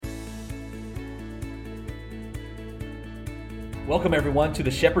Welcome, everyone, to the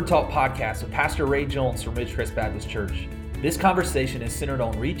Shepherd Talk podcast with Pastor Ray Jones from Ridgecrest Baptist Church. This conversation is centered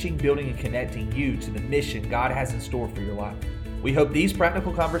on reaching, building, and connecting you to the mission God has in store for your life. We hope these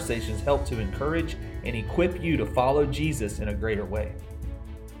practical conversations help to encourage and equip you to follow Jesus in a greater way.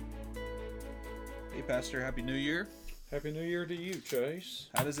 Hey, Pastor, Happy New Year. Happy New Year to you, Chase.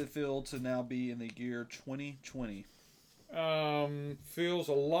 How does it feel to now be in the year 2020? Feels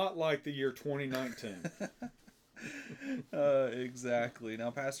a lot like the year 2019. Exactly. Now,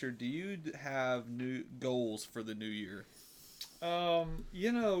 Pastor, do you have new goals for the new year? I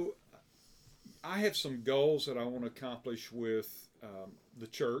have some goals that I want to accomplish with the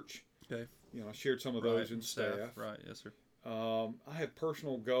church. Okay. I shared some of those in staff. Right, yes, sir. I have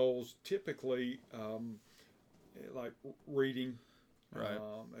personal goals, typically like reading, Right.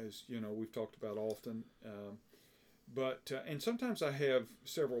 as we've talked about often. And sometimes I have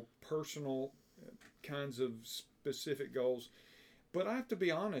several personal kinds of specific goals, but I have to be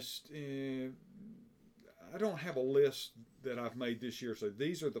honest, I don't have a list that I've made this year. So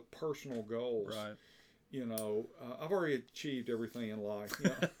these are the personal goals. Right. I've already achieved everything in life.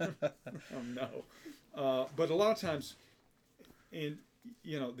 But a lot of times,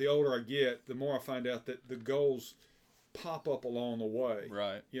 the older I get, the more I find out that the goals pop up along the way.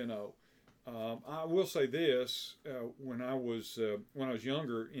 Right. I will say this: when I was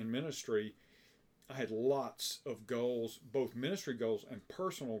younger in ministry, I had lots of goals, both ministry goals and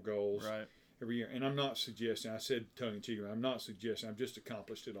personal goals, Right. every year. And I'm not suggesting, I said tongue in cheek, I'm not suggesting, I've just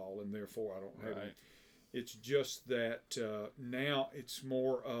accomplished it all, and therefore I don't have any. It's just that now it's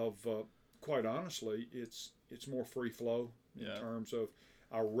more of, quite honestly, it's more free flow in terms of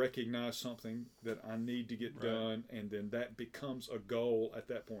I recognize something that I need to get done, and then that becomes a goal at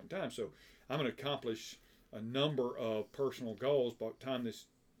that point in time. So I'm going to accomplish a number of personal goals by the time this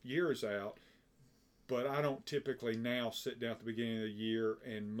year is out, but I don't typically now sit down at the beginning of the year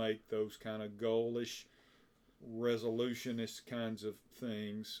and make those kind of goalish, resolutionist kinds of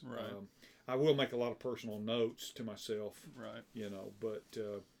things. Right. I will make a lot of personal notes to myself. Right. But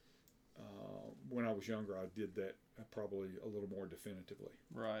when I was younger, I did that probably a little more definitively.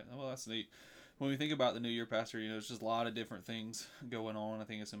 Right. Well, that's neat. When we think about the new year, Pastor, there's just a lot of different things going on. I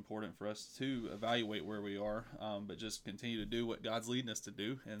think it's important for us to evaluate where we are, but just continue to do what God's leading us to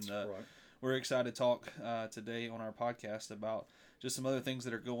do. And we're excited to talk today on our podcast about just some other things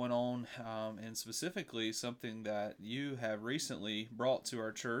that are going on, and specifically something that you have recently brought to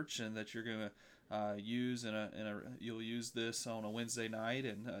our church and that you're going to use you'll use this on a Wednesday night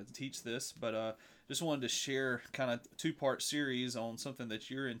and teach this. But just wanted to share kind of two-part series on something that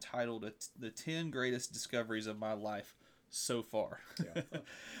you're entitled the 10 Greatest Discoveries of My Life So Far. Yeah.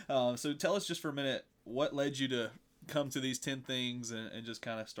 So tell us just for a minute, what led you to come to these 10 things and just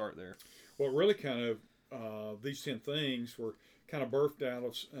kind of start there? Well, really kind of these 10 things were kind of birthed out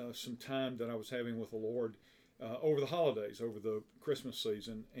of some time that I was having with the Lord over the holidays, over the Christmas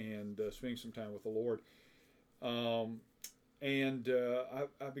season, and spending some time with the Lord.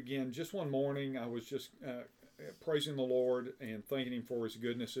 I began just one morning, I was just praising the Lord and thanking Him for His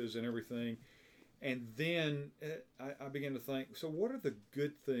goodnesses and everything. And then I began to think, so what are the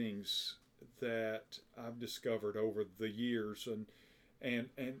good things that I've discovered over the years? And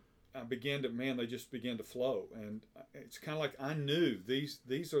I began to, they just began to flow. And it's kind of like I knew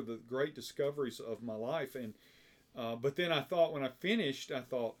these are the great discoveries of my life. And but then I thought, when I finished, I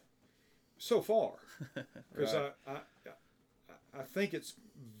thought, so far. Because I think it's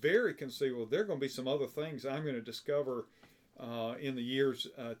very conceivable there are going to be some other things I'm going to discover in the years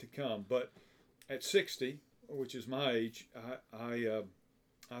to come. But at 60, which is my age, I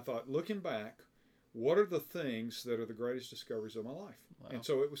thought, looking back, what are the things that are the greatest discoveries of my life? Wow. And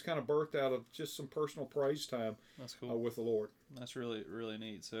so it was kind of birthed out of just some personal praise time. That's cool. With the Lord. That's really, really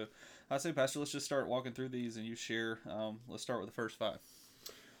neat. So I'd say, Pastor, let's just start walking through these and you share. Let's start with the first 5.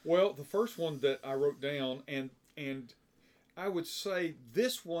 Well, the first one that I wrote down, and I would say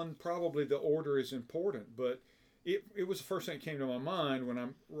this one, probably the order is important, but it was the first thing that came to my mind when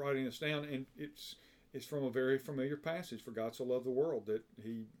I'm writing this down, and it's from a very familiar passage. For God so loved the world that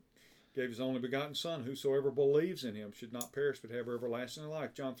He gave His only begotten Son, whosoever believes in Him should not perish but have everlasting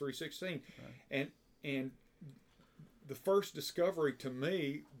life. John 3:16. Right. And the first discovery to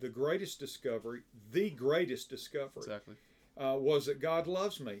me, the greatest discovery, exactly. Was that God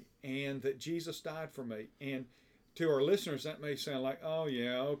loves me and that Jesus died for me. And to our listeners, that may sound like, oh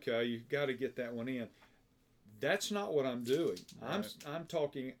yeah, okay, you've got to get that one in. That's not what I'm doing. Right. I'm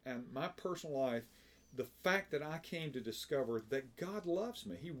talking in my personal life, the fact that I came to discover that God loves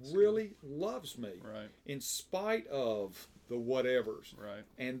me. He really loves me, right, in spite of the whatevers. Right.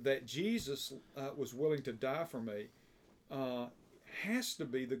 And that Jesus was willing to die for me. has to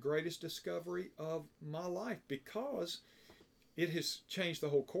be the greatest discovery of my life, because it has changed the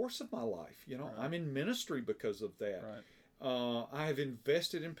whole course of my life. Right. I'm in ministry because of that. Right. I have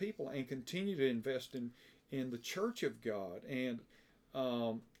invested in people and continue to invest in the church of God, and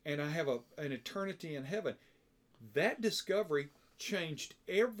I have an eternity in heaven. That discovery changed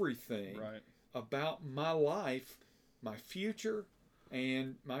everything about my life, my future,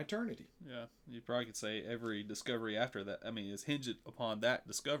 and my eternity. Yeah, you probably could say every discovery after that, is hinged upon that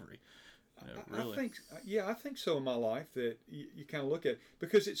discovery. Really. I think so in my life, that you kind of look at,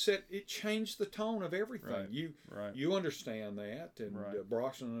 because it changed the tone of everything. You understand that, and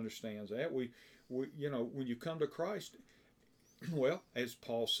Broxton understands that. We when you come to Christ, well, as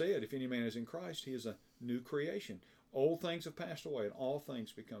Paul said, if any man is in Christ, he is a new creation. Old things have passed away, and all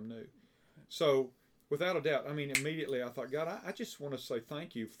things become new. So, without a doubt, immediately I thought, God, I just want to say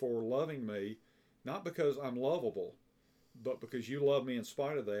thank you for loving me, not because I'm lovable, but because you love me in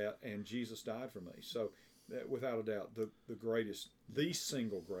spite of that, and Jesus died for me. So, without a doubt, the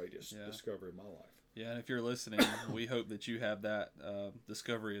single greatest discovery of my life. Yeah, and if you're listening, we hope that you have that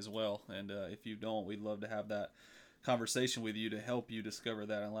discovery as well. And if you don't, we'd love to have that conversation with you to help you discover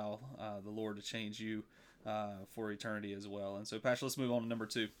that and allow the Lord to change you for eternity as well. And so, Pastor, let's move on to number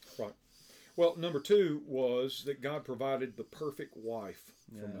 2. Right. Well, number 2 was that God provided the perfect wife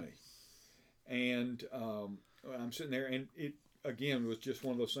for me. And I'm sitting there, and it, again, was just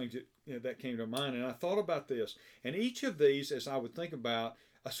one of those things that came to mind. And I thought about this. And each of these, as I would think about,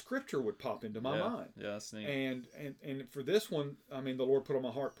 a scripture would pop into my mind. Yeah, that's neat. And for this one, the Lord put on my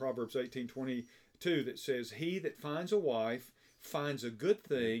heart Proverbs 18:22 that says, "He that finds a wife finds a good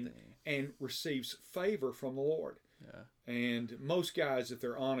thing and receives favor from the Lord." Yeah. And most guys, if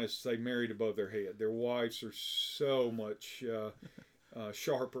they're honest, they married above their head. Their wives are so much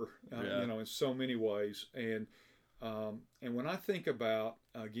sharper, in so many ways. And when I think about,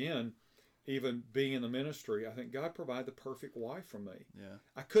 again, even being in the ministry, I think God provided the perfect wife for me. Yeah.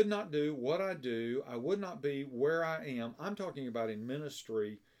 I could not do what I do. I would not be where I am. I'm talking about in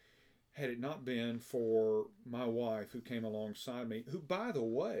ministry, had it not been for my wife who came alongside me, who, by the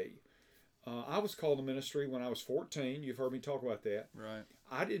way, I was called to ministry when I was 14. You've heard me talk about that. Right.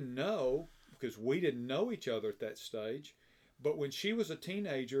 I didn't know, because we didn't know each other at that stage. But when she was a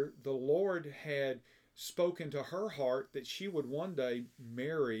teenager, the Lord had spoken to her heart that she would one day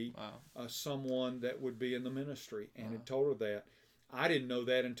marry someone that would be in the ministry, and had told her that. I didn't know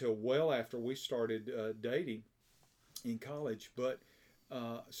that until well after we started dating in college. But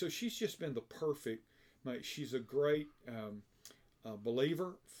so she's just been the perfect mate. She's a great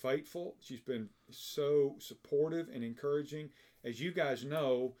believer, faithful. She's been so supportive and encouraging. As you guys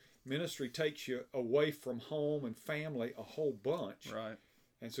know, ministry takes you away from home and family a whole bunch. Right.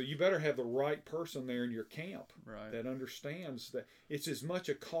 And so you better have the right person there in your camp that understands that it's as much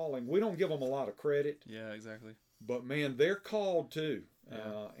a calling. We don't give them a lot of credit. Yeah, exactly. But man, they're called too.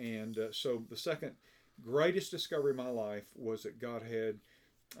 Yeah. So the second greatest discovery of my life was that God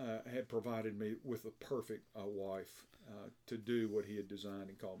had provided me with a perfect wife to do what He had designed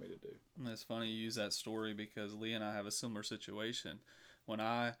and called me to do. And it's funny you use that story, because Lee and I have a similar situation. When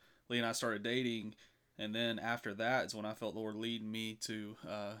Lee and I started dating, and then after that is when I felt the Lord leading me to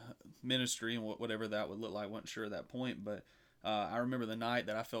ministry, and whatever that would look like. I wasn't sure at that point, but I remember the night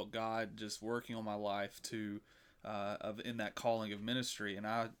that I felt God just working on my life in that calling of ministry, and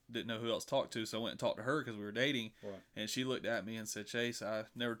I didn't know who else to talk to, so I went and talked to her because we were dating. Right. And she looked at me and said, "Chase, I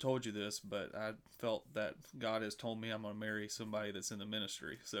never told you this, but I felt that God has told me I'm going to marry somebody that's in the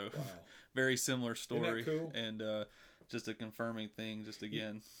ministry." So very similar story. Isn't that cool? And just a confirming thing, just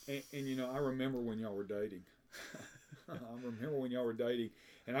again. And I remember when y'all were dating.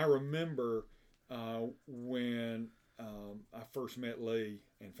 And I remember when I first met Lee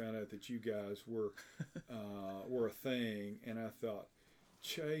and found out that you guys were a thing, and I thought,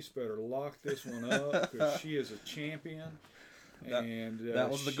 Chase better lock this one up, because she is a champion. That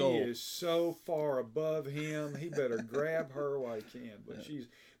was the goal. She is so far above him. He better grab her while he can. But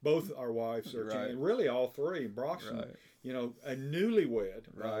both our wives are, and really all three. Broxton, a newlywed,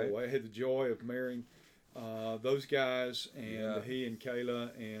 by the way. I had the joy of marrying those guys, and he and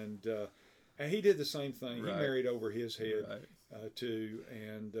Kayla, and he did the same thing. He married over his head too.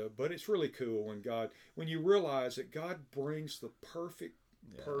 And but it's really cool when you realize that God brings the perfect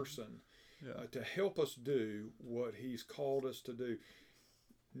person to help us do what He's called us to do.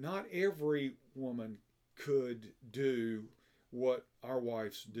 Not every woman could do what our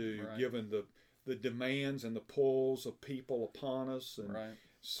wives do, given the demands and the pulls of people upon us. And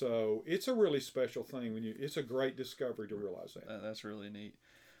so it's a really special thing it's a great discovery to realize that. That's really neat.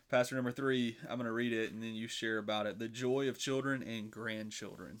 Pastor number 3, I'm going to read it and then you share about it. The joy of children and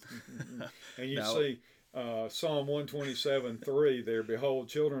grandchildren. And you see Psalm 127:3 there. Behold,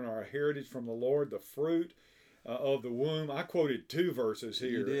 children are a heritage from the Lord, the fruit of the womb. I quoted 2 verses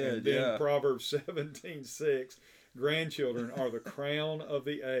here. You did, and then yeah. Proverbs 17:6. Grandchildren are the crown of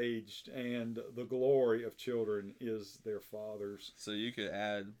the aged, and the glory of children is their fathers. So you could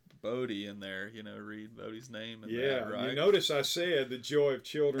add Bodie in there, read Bodie's name. Yeah, right? You notice I said the joy of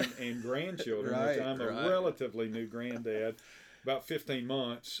children and grandchildren, Right, which I'm a right. relatively new granddad, about 15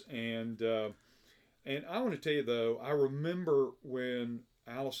 months. And I want to tell you, though, I remember when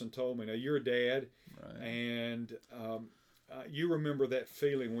Allison told me, now you're a dad, Right. and you remember that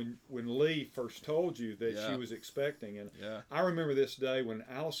feeling when Lee first told you that she Yeah. was expecting. And Yeah. I remember this day when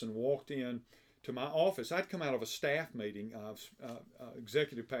Allison walked in to my office. I'd come out of a staff meeting,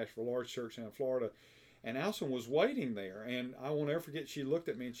 executive pastor for a large church down in Florida, and Allison was waiting there. And I won't ever forget, she looked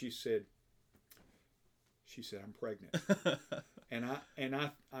at me and she said, I'm pregnant. and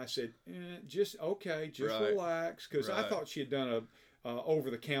I said, just okay, just Right. relax, because I Right. thought she had done a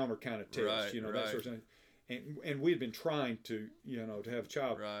over-the-counter kind of test, Right, that right. sort of thing. And we had been trying to, to have a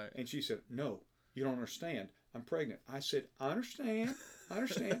child. Right. And she said, no, you don't understand. I'm pregnant. I said, I understand.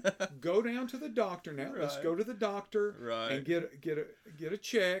 Go down to the doctor now. Let's Right. go to the doctor Right. and get a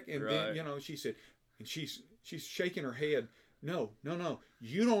check. And Right. then, she said, and she's shaking her head. No,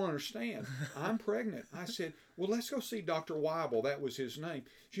 you don't understand. I'm pregnant. I said, well, let's go see Dr. Weibel. That was his name.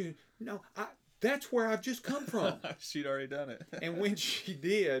 She said, no, that's where I've just come from. She'd already done it. And when she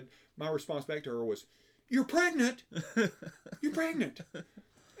did, my response back to her was, you're pregnant. You're pregnant.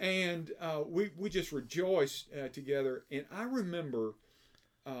 And we just rejoiced together. And I remember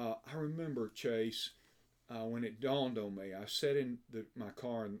Chase, when it dawned on me. I sat in my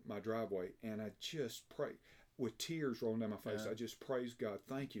car in my driveway, and I just prayed with tears rolling down my face. Yeah. I just praised God.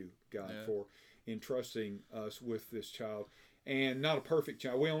 Thank you, God, Yeah. for entrusting us with this child. And not a perfect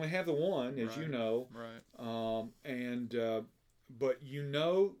child. We only have the one, as you Right. know. Right. But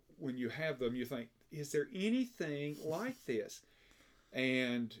when you have them, you think, is there anything like this?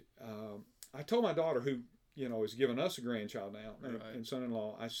 And I told my daughter, who has given us a grandchild now, Right. and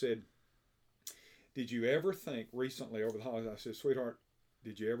son-in-law, I said, did you ever think recently over the holidays, I said, sweetheart,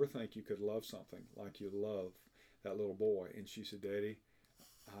 did you ever think you could love something like you love that little boy? And she said, Daddy,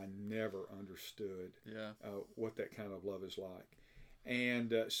 I never understood Yeah. what that kind of love is like. And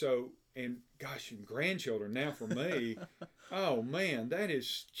gosh, and grandchildren now for me, oh man, that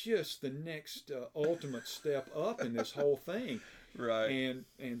is just the next ultimate step up in this whole thing. Right.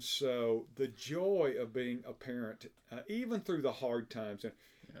 And so the joy of being a parent, even through the hard times, and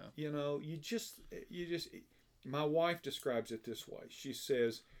Yeah. you just, my wife describes it this way. She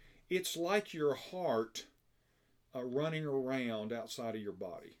says, it's like your heart running around outside of your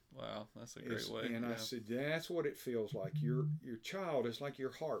body. Wow, that's a great way. And yeah. I said, that's what it feels like. Your child is like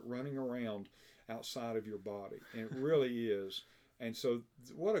your heart running around outside of your body. And it really is. And so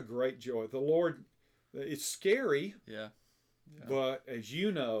what a great joy. The Lord, it's scary, Yeah. but as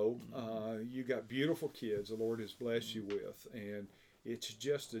you know, you got beautiful kids the Lord has blessed you with. And it's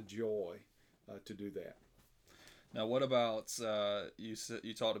just a joy to do that. Now, what about you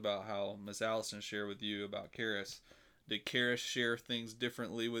talked about how Miss Allison shared with you about Karis. Did Karis share things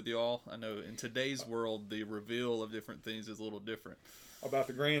differently with y'all? I know in today's world, the reveal of different things is a little different. About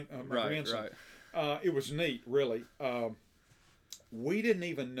the my grandson. Right. It was neat, really. We didn't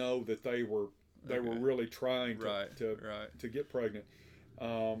even know that they were really trying to get pregnant.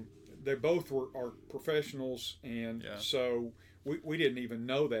 They both are professionals, and so we didn't even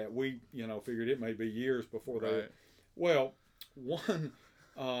know that. We figured it may be years before they. Right. Well,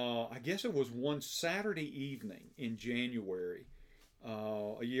 I guess it was one Saturday evening in January,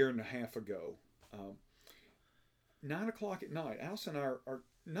 a year and a half ago. 9:00 at night. Allison and I are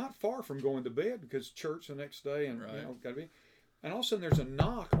not far from going to bed because church the next day, and gotta be. And all of a sudden, there's a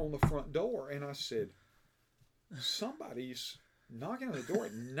knock on the front door, and I said, "Somebody's knocking on the door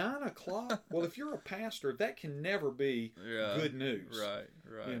at 9:00." Well, if you're a pastor, that can never be good news, Right.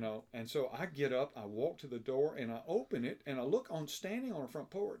 And so I get up, I walk to the door, and I open it, and I look standing on the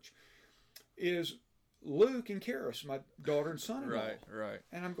front porch is Luke and Karis, my daughter and son-in-law. Right.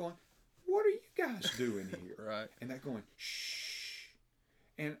 And I'm going, "What are you guys doing here?" Right. And they're going, "Shh."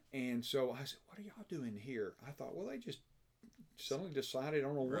 And so I said, "What are y'all doing here?" I thought, well, they just suddenly decided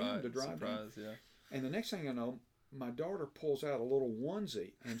on a whim to drive Surprise, in. yeah. And the next thing I know, my daughter pulls out a little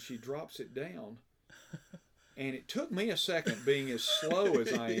onesie and she drops it down. And it took me a second, being as slow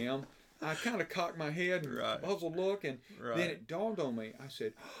as I am. I kind of cocked my head and puzzled look, and then it dawned on me. I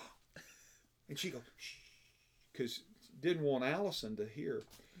said, and she goes, "Shh," because didn't want Allison to hear.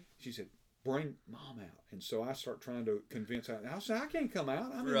 She said, bring Mom out. And so I start trying to convince her. I said, I can't come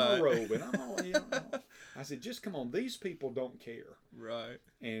out. I'm in my robe. And I'm all, I said, just come on. These people don't care. Right.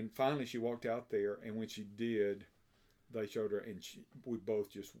 And finally she walked out there. And when she did, they showed her. And we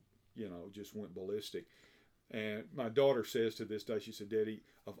both just went ballistic. And my daughter says to this day, she said, Daddy,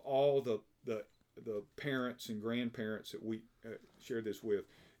 of all the parents and grandparents that we shared this with,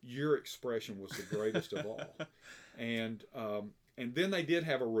 your expression was the greatest of all. And then they did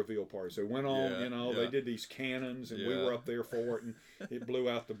have a reveal party. So it went on, they did these cannons, and we were up there for it, and it blew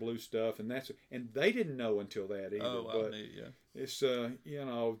out the blue stuff, and they didn't know until that either. Oh, but neat, yeah. It's there's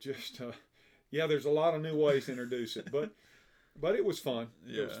a lot of new ways to introduce it, but it was fun.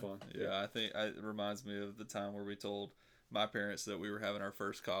 Yeah. It was fun. Yeah, I think it reminds me of the time where we told my parents that we were having our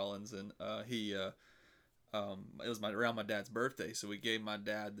first Collins, and it was around my dad's birthday, so we gave my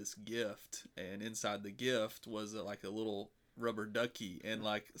dad this gift, and inside the gift was like a little rubber ducky and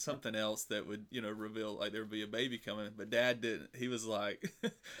like something else that would reveal like there would be a baby coming, but Dad didn't. He was like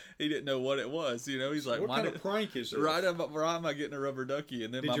he didn't know what it was. He's like, what kind of prank is this? Why am I getting a rubber ducky?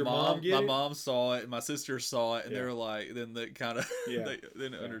 And then my mom saw it and my sister saw it, and they were like, then they kind of they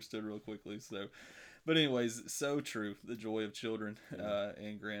understood real quickly. So but anyways, so true, the joy of children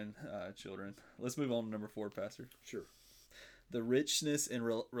and grandchildren. Let's move on to number 4, Pastor. Sure. The richness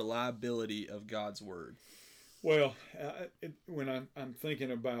and reliability of God's word. Well, when I'm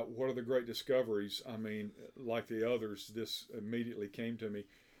thinking about what are the great discoveries, I mean, like the others, this immediately came to me,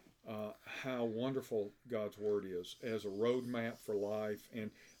 how wonderful God's Word is as a roadmap for life.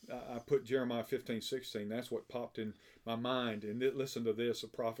 And I put Jeremiah 15:16, that's what popped in my mind. And listen to this, a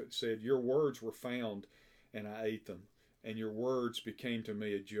prophet said, your words were found, and I ate them. And your words became to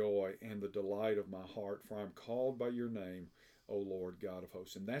me a joy and the delight of my heart, for I am called by your name, O Lord God of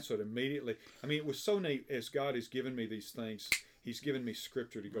hosts. And that's what immediately, I mean, it was so neat as God has given me these things. He's given me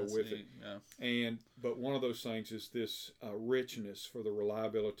scripture to go with it. Yeah. But one of those things is this richness for the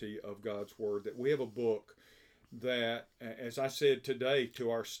reliability of God's word, that we have a book that, as I said today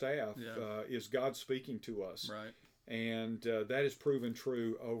to our staff, is God speaking to us. Right. And that has proven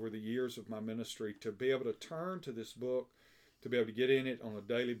true over the years of my ministry, to be able to turn to this book, to be able to get in it on a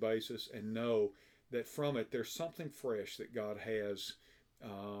daily basis and know that from it there's something fresh that God has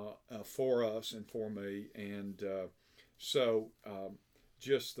for us and for me. And so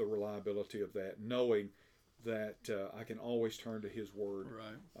just the reliability of that, knowing that I can always turn to His Word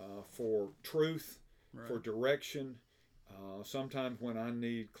for truth, for direction. Sometimes when I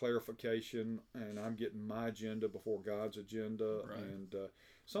need clarification and I'm getting my agenda before God's agenda, and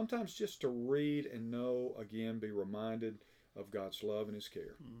sometimes just to read and know, again, be reminded of God's love and His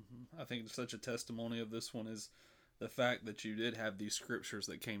care. Mm-hmm. I think such a testimony of this one is the fact that you did have these scriptures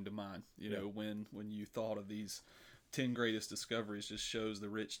that came to mind. You know, when you thought of these 10 greatest discoveries, just shows the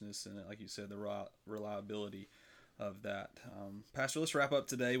richness and, like you said, the reliability of that. Pastor, let's wrap up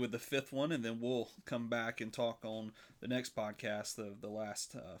today with the 5th one, and then we'll come back and talk on the next podcast, the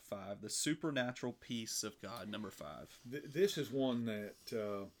last 5, the supernatural peace of God, number 5. This is one that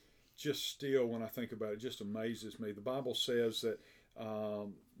just still, when I think about it, just amazes me. The Bible says that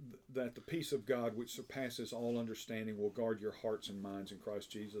that the peace of God, which surpasses all understanding, will guard your hearts and minds in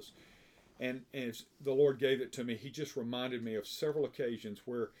Christ Jesus. And as the Lord gave it to me, He just reminded me of several occasions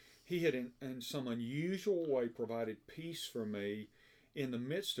where He had in some unusual way provided peace for me in the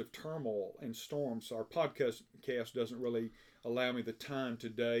midst of turmoil and storms. Our podcast doesn't really allow me the time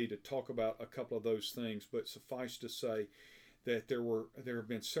today to talk about a couple of those things, but suffice to say that there have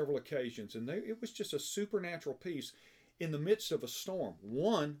been several occasions, and it was just a supernatural peace in the midst of a storm.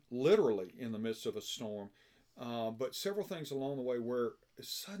 One, literally in the midst of a storm, but several things along the way where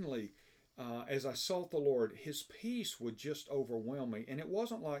suddenly, as I sought the Lord, His peace would just overwhelm me. And it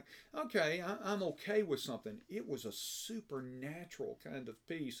wasn't like, okay, I'm okay with something. It was a supernatural kind of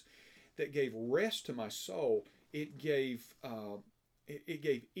peace that gave rest to my soul. It gave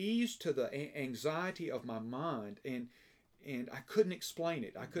ease to the anxiety of my mind, and I couldn't explain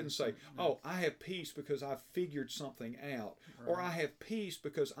it. I couldn't say, oh, I have peace because I've figured something out, or I have peace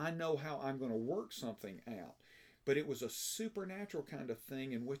because I know how I'm going to work something out. But it was a supernatural kind of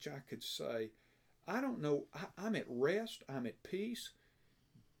thing in which I could say, I don't know, I'm at rest, I'm at peace,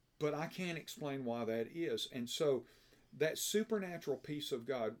 but I can't explain why that is. And so that supernatural peace of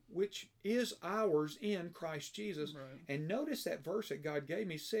God, which is ours in Christ Jesus, and notice that verse that God gave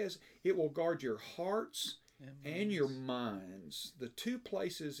me says it will guard your hearts and your minds. The two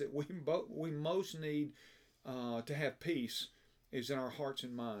places that we most need to have peace is in our hearts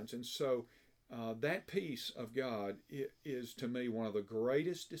and minds. And so that peace of God is to me one of the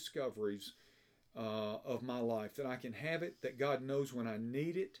greatest discoveries of my life, that I can have it, that God knows when I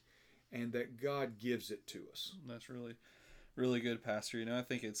need it, and that God gives it to us. That's really, really good, Pastor. I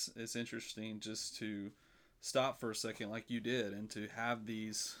think it's interesting just to stop for a second like you did and to have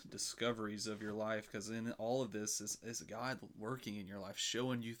these discoveries of your life, because in all of this is God working in your life,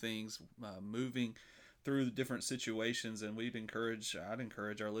 showing you things, moving through the different situations. And I'd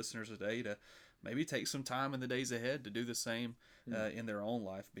encourage our listeners today to maybe take some time in the days ahead to do the same in their own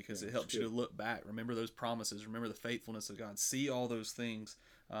life, because it helps you to look back, remember those promises, remember the faithfulness of God, see all those things,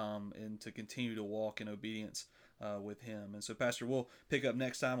 and to continue to walk in obedience with Him. And so, Pastor, we'll pick up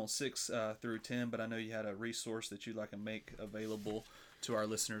next time on 6 through 10, but I know you had a resource that you'd like to make available to our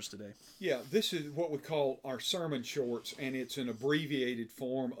listeners today. Yeah, this is what we call our sermon shorts, and it's an abbreviated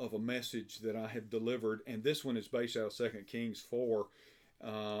form of a message that I have delivered, and this one is based out of 2 Kings 4,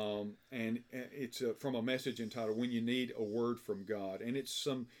 and it's from a message entitled "When You Need a Word from God," and it's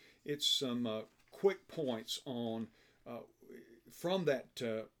some quick points on from that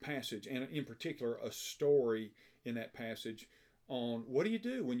passage, and in particular a story in that passage on what do you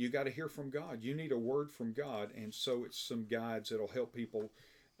do when you got to hear from God. You need a word from God, and so it's some guides that'll help people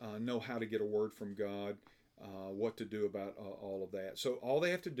know how to get a word from God, what to do about all of that. So all they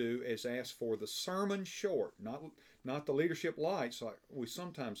have to do is ask for the sermon short, not the leadership lights like we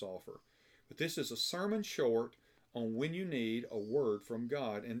sometimes offer, but this is a sermon short on when you need a word from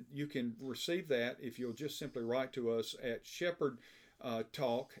God. And you can receive that if you'll just simply write to us at Shepherd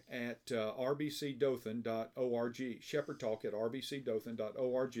Talk at rbcdothan.org, Shepherd Talk at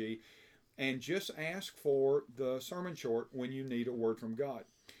rbcdothan.org, and just ask for the sermon short when you need a word from God.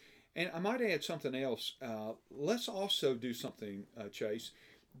 And I might add something else. Let's also do something, Chase.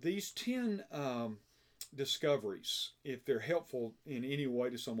 These 10 discoveries, if they're helpful in any way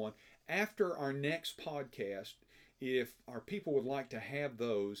to someone, after our next podcast, if our people would like to have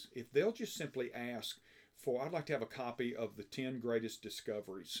those, if they'll just simply ask for, I'd like to have a copy of the 10 greatest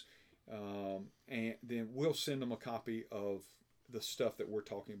discoveries, and then we'll send them a copy of the stuff that we're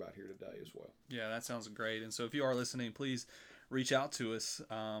talking about here today as well. Yeah, that sounds great. And so if you are listening, please reach out to us,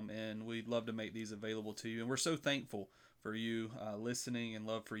 and we'd love to make these available to you. And we're so thankful for you listening, and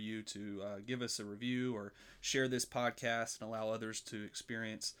love for you to give us a review or share this podcast and allow others to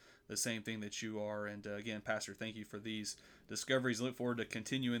experience the same thing that you are. And again, Pastor, thank you for these discoveries. Look forward to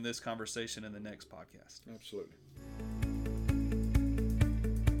continuing this conversation in the next podcast. Absolutely.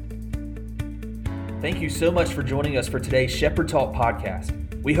 Thank you so much for joining us for today's Shepherd Talk podcast.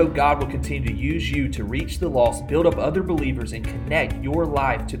 We hope God will continue to use you to reach the lost, build up other believers, and connect your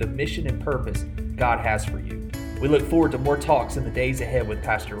life to the mission and purpose God has for you. We look forward to more talks in the days ahead with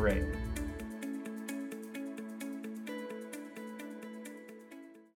Pastor Ray.